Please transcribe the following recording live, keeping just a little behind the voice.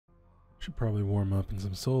Should probably warm up in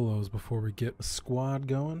some solos before we get a squad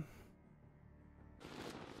going.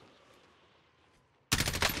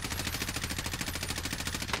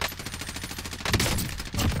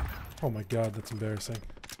 Oh my god, that's embarrassing.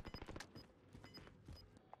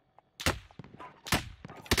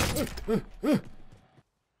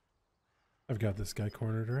 I've got this guy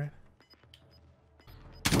cornered, right?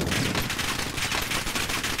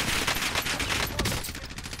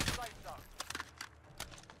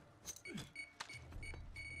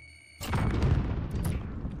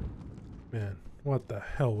 Man, what the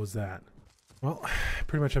hell was that? Well, I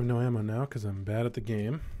pretty much have no ammo now because I'm bad at the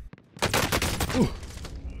game. Ooh.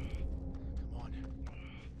 Come on.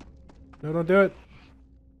 No, don't do it.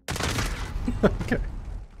 Okay.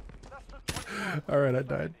 Alright, I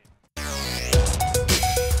died.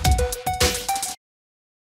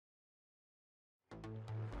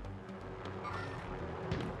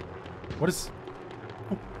 What is...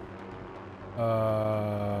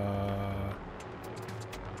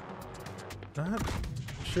 Not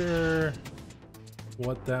sure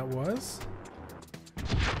what that was.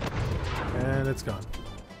 And it's gone.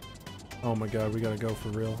 Oh my god, we gotta go for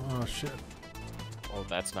real. Oh shit. Oh,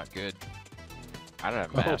 that's not good. I don't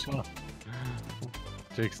have a mask. Oh,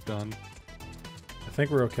 Jake's done. I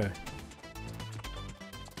think we're okay.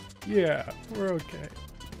 Yeah, we're okay.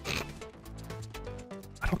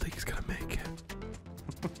 I don't think he's gonna make it.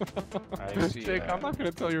 I see. Jake, I'm not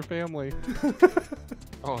gonna tell your family.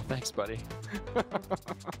 Oh, thanks, buddy.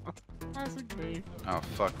 Classic me. Oh,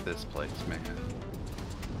 fuck this place, man.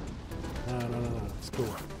 No. It's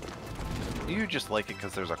cool. You just like it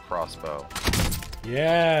because there's a crossbow.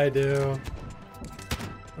 Yeah, I do.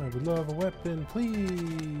 I would love a weapon,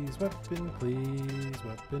 please. Weapon, please.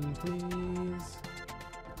 Weapon, please.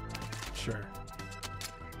 Sure.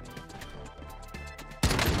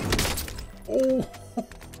 Oh!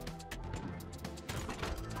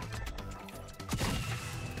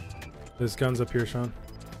 There's guns up here, Sean.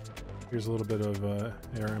 Here's a little bit of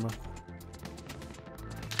air ammo.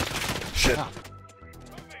 Shit. Ah.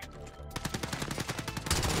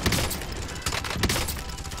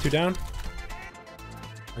 Two down.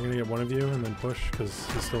 I'm gonna get one of you and then push because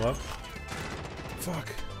he's still up. Fuck.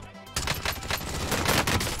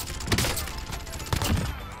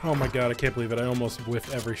 Oh my god, I can't believe it. I almost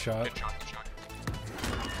whiffed every shot. Good shot, good shot.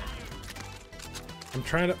 I'm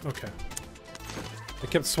trying to... Okay. I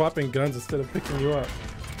kept swapping guns instead of picking you up.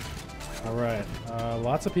 Alright.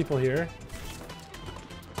 Lots of people here.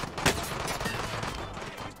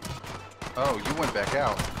 Oh, you went back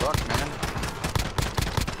out. Fuck, man.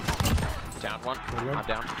 Down one. There you go. I'm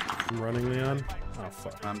down. I'm running, Leon. Oh,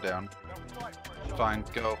 fuck. I'm down. Fine,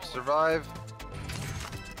 go. Survive.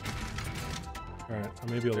 Alright, I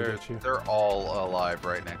may be able to get you. They're all alive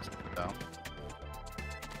right next to me, though.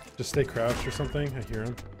 Just stay crouched or something. I hear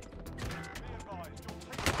him.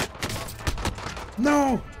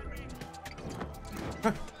 No!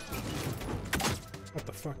 Huh. What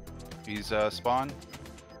the fuck? He's spawn.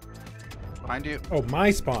 Behind you. Oh,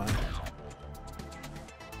 my spawn.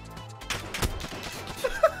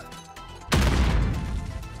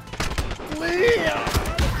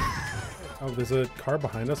 Oh, there's a car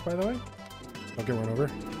behind us, by the way. Don't get run over.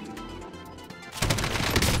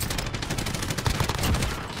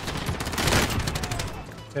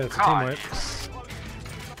 Yeah, it's a team wipe.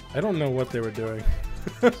 I don't know what they were doing.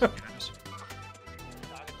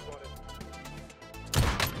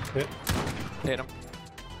 Hit. Hit him.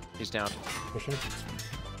 He's down. Pushing.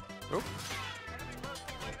 Oh.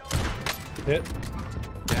 Hit.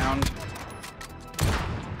 Down.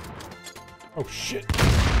 Oh, shit.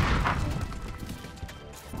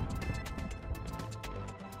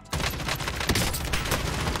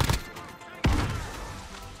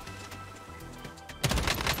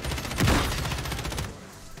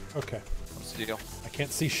 Okay. What's the deal? I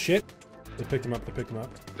can't see shit. They picked him up. They picked him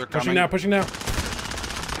up. They're Pushing coming. now. Pushing now.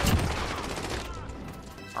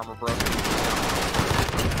 Armor broken.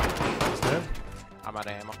 He's dead. I'm out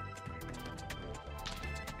of ammo.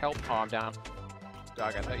 Help. Oh, I'm down.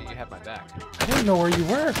 Dog, I thought you had my back. I didn't know where you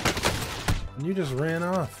were. And you just ran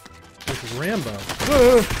off. Like Rambo.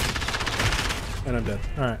 And I'm dead.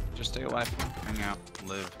 Alright. Just stay alive. Hang out.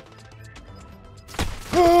 Live.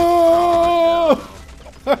 Oh!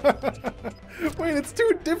 Wait, it's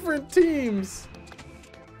two different teams.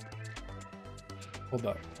 Hold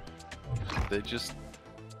up. They just...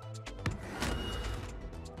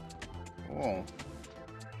 Oh.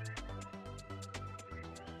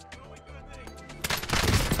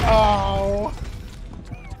 Oh!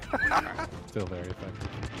 Still very effective.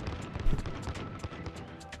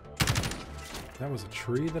 That was a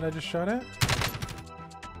tree that I just shot at?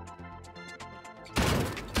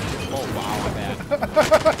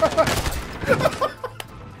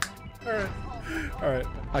 Alright. Alright.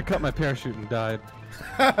 I cut my parachute and died.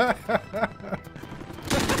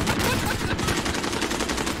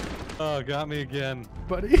 Oh, got me again.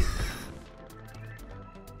 Buddy.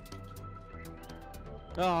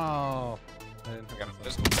 Oh. I got a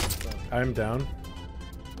pistol. I'm down.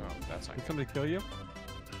 No, that's not Did good. somebody kill you?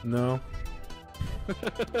 No.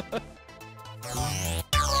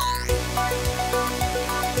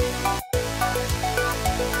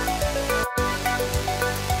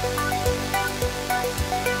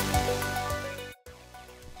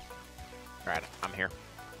 Alright, I'm here.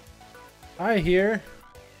 I hear.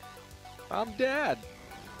 I'm dead.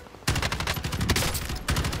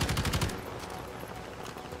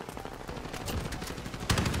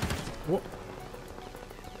 Whoa.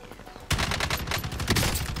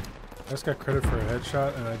 I just got credit for a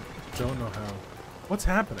headshot and I don't know how. What's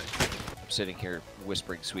happening? I'm sitting here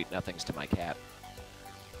whispering sweet nothings to my cat.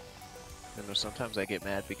 You know, sometimes I get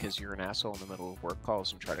mad because you're an asshole in the middle of work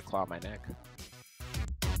calls and try to claw my neck.